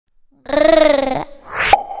I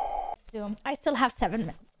still have 7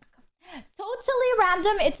 minutes. Totally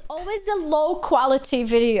random. It's always the low quality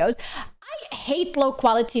videos. I hate low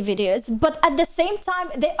quality videos, but at the same time,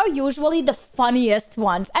 they are usually the funniest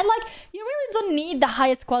ones. And like, you really don't need the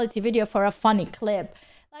highest quality video for a funny clip.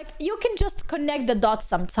 Like, you can just connect the dots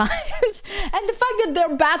sometimes. And the fact that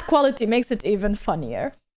they're bad quality makes it even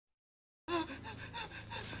funnier. Oh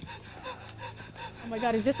my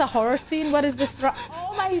god, is this a horror scene? What is this?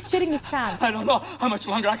 Oh my, he's shitting his pants. I don't know how much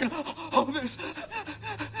longer I can hold this.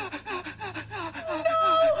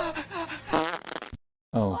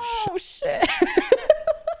 No! Oh shit.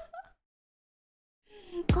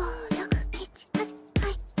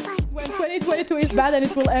 When 2022 is bad and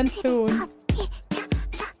it will end soon.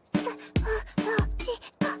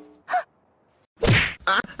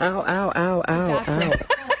 Ow, ow, ow, ow, Exactly.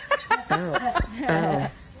 ow. Ow, ow.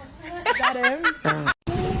 Got him. Ow.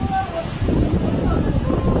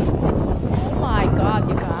 Oh my god,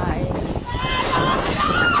 you guys.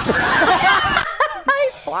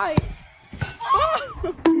 He's flying.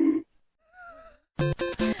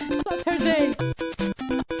 That's her day.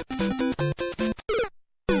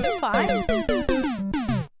 Fine.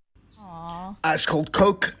 Aww. Ice cold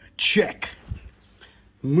Coke, check.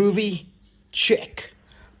 Movie, check.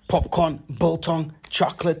 Popcorn, biltong,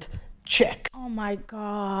 chocolate, check. Oh my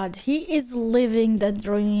god, he is living the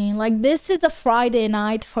dream. Like, this is a Friday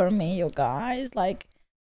night for me, you guys. Like,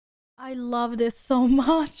 I love this so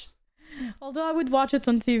much. Although I would watch it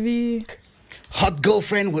on TV. Hot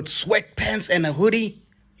girlfriend with sweatpants and a hoodie.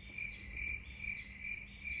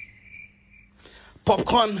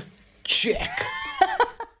 Popcorn, check.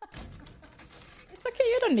 It's okay,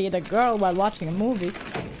 you don't need a girl while watching a movie.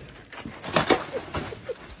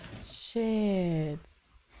 Shit.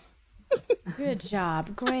 Good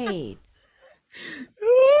job, great.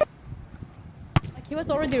 Like, he was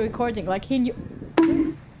already recording, like he knew.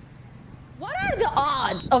 What are the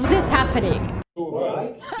odds of this happening?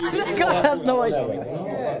 The girl has no idea.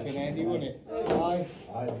 Fucking Andy, wasn't it? I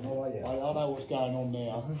have no idea. I know what's going on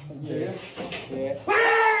there. Yeah.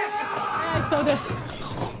 I saw this.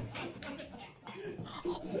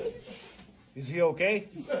 Is he okay?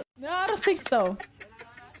 No, I don't think so.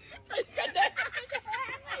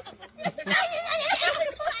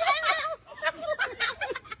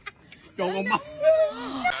 Go on, ma. So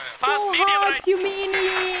hot, you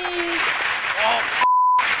meanie!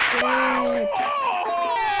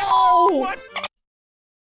 Oh!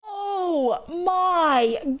 Oh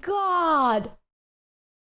my god!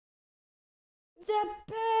 The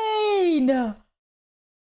pain!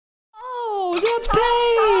 Oh, the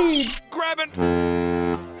pain! Grab it.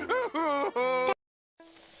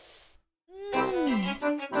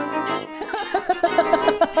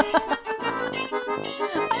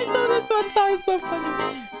 I saw this one time, so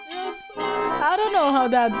funny. I don't know how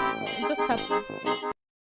that just happened.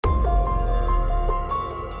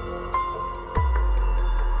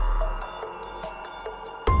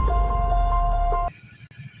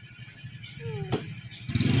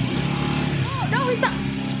 Oh, no, he's not.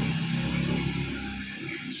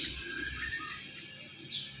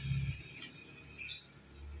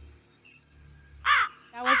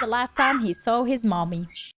 That was the last time he saw his mommy.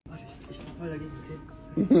 Oh,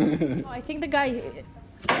 I think the guy...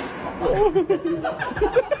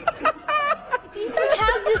 It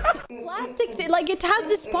has this plastic thing, like it has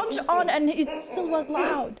this sponge on and it still was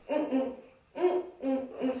loud.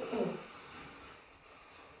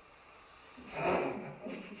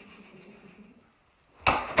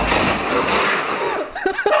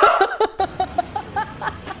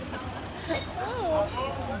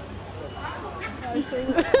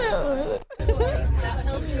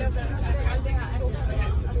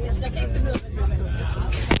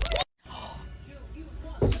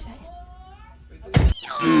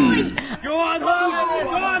 Go on, Hugs!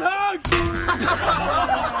 Go on, Hugs!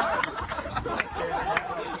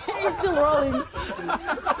 He's still rolling.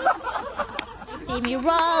 You see me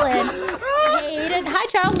rolling. Hate it. Hi,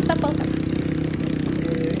 Charles. What's up? Welcome.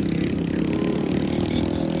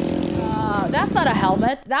 That's not a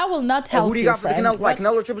helmet. That will not help. Who do you got for the Canelo? Like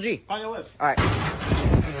Canelo or Triple G? iOS. Alright.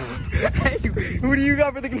 Hey, who do you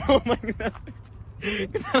got for the Canelo?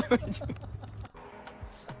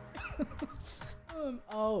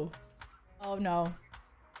 Oh. Oh no.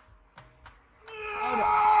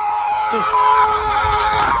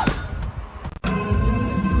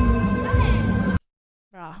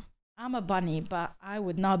 Bruh, I'm a bunny, but I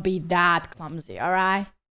would not be that clumsy, alright?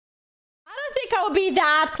 I don't think I would be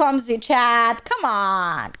that clumsy, Chad. Come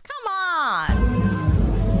on. Come on.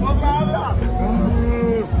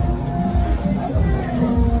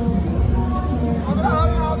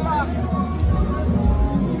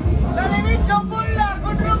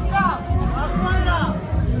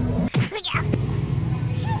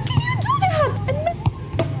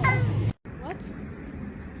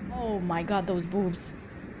 my god, those boobs.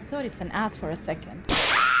 I thought it's an ass for a second. The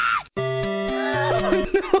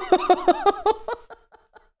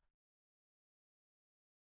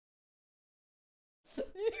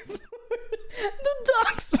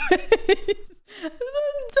dog's face. The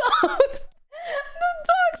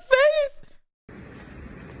dog's face.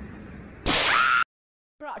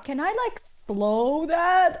 Bro, can I like slow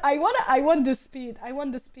that? I want the speed. I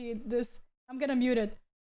want the speed. This. I'm gonna mute it.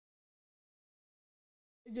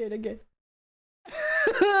 Again.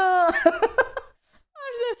 Watch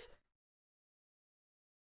this.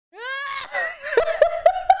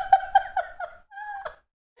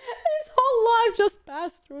 His whole life just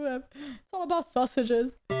passed through him. It's all about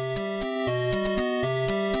sausages.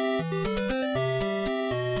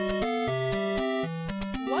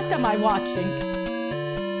 What am I watching?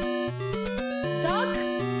 Duck?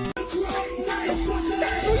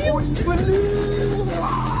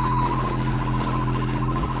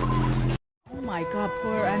 Oh my god,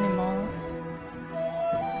 poor animal.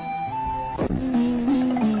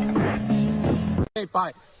 Ei,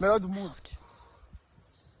 pai, melhor do mundo.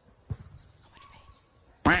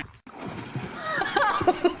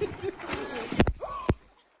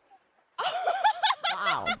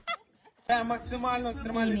 Wow. Максимально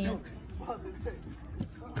экстремальный трюк.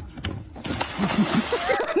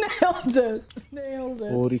 Nailed it. Nailed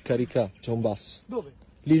it. Oh, ricca, c'è un bus. Dove?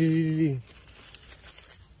 Lì.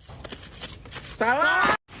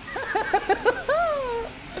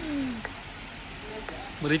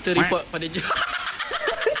 Berita report pada je.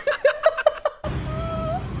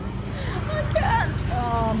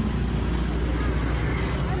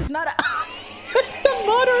 It's not a... It's a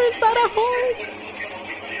motor, it's not a horse.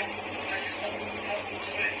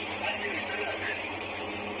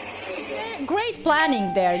 Great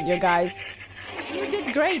planning there, you guys. You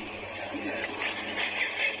did great.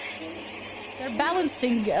 They're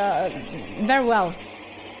balancing very well.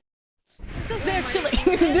 Just there chilling.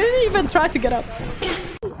 They didn't even try to get up.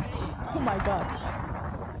 Oh my god.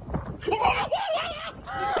 Oh my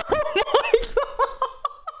god!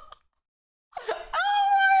 Oh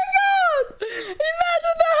my god!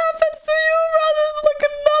 Imagine that happens to you, brothers. Look,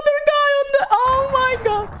 another guy on the... Oh my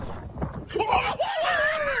god.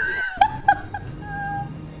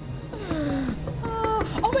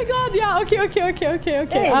 Oh my god, yeah, okay.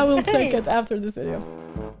 Hey, I will check hey. it after this video.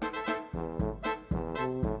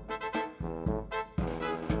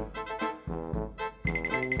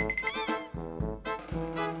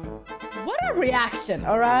 What a reaction,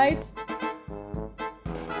 alright?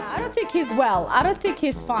 I don't think he's well. I don't think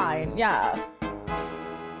he's fine, yeah.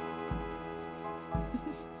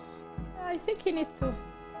 I think he needs to...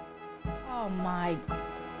 Oh my...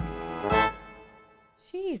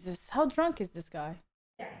 Jesus, how drunk is this guy?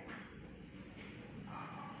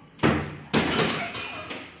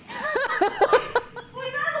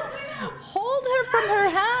 Hold her from her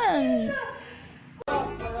hand.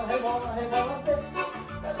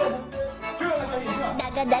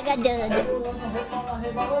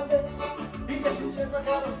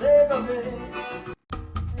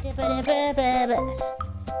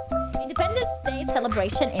 Independence Day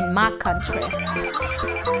celebration in my country.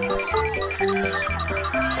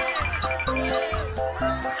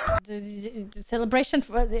 The celebration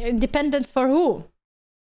for independence for who?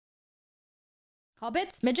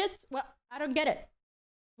 Hobbits? Midgets? Well, I don't get it.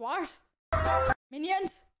 Dwarfs?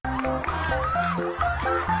 Minions?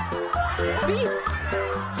 Bees?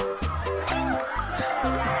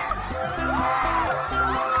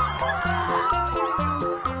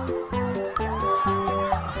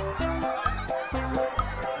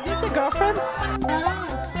 These are girlfriends?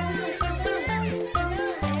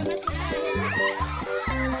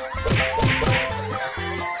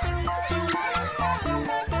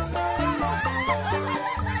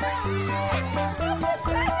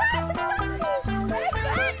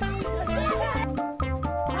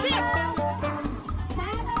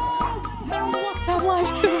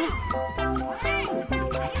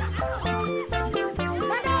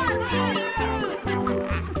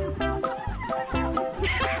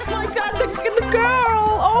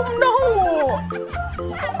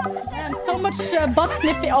 Butt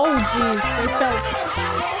sniffing. Oh, jeez.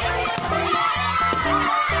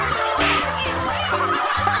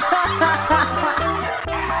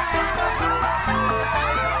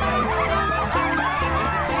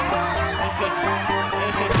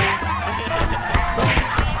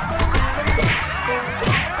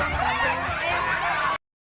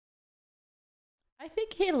 I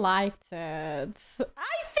think he liked it.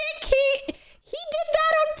 I think he did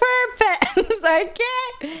that on purpose. Okay,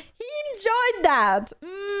 he enjoyed that.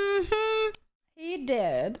 He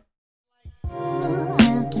did.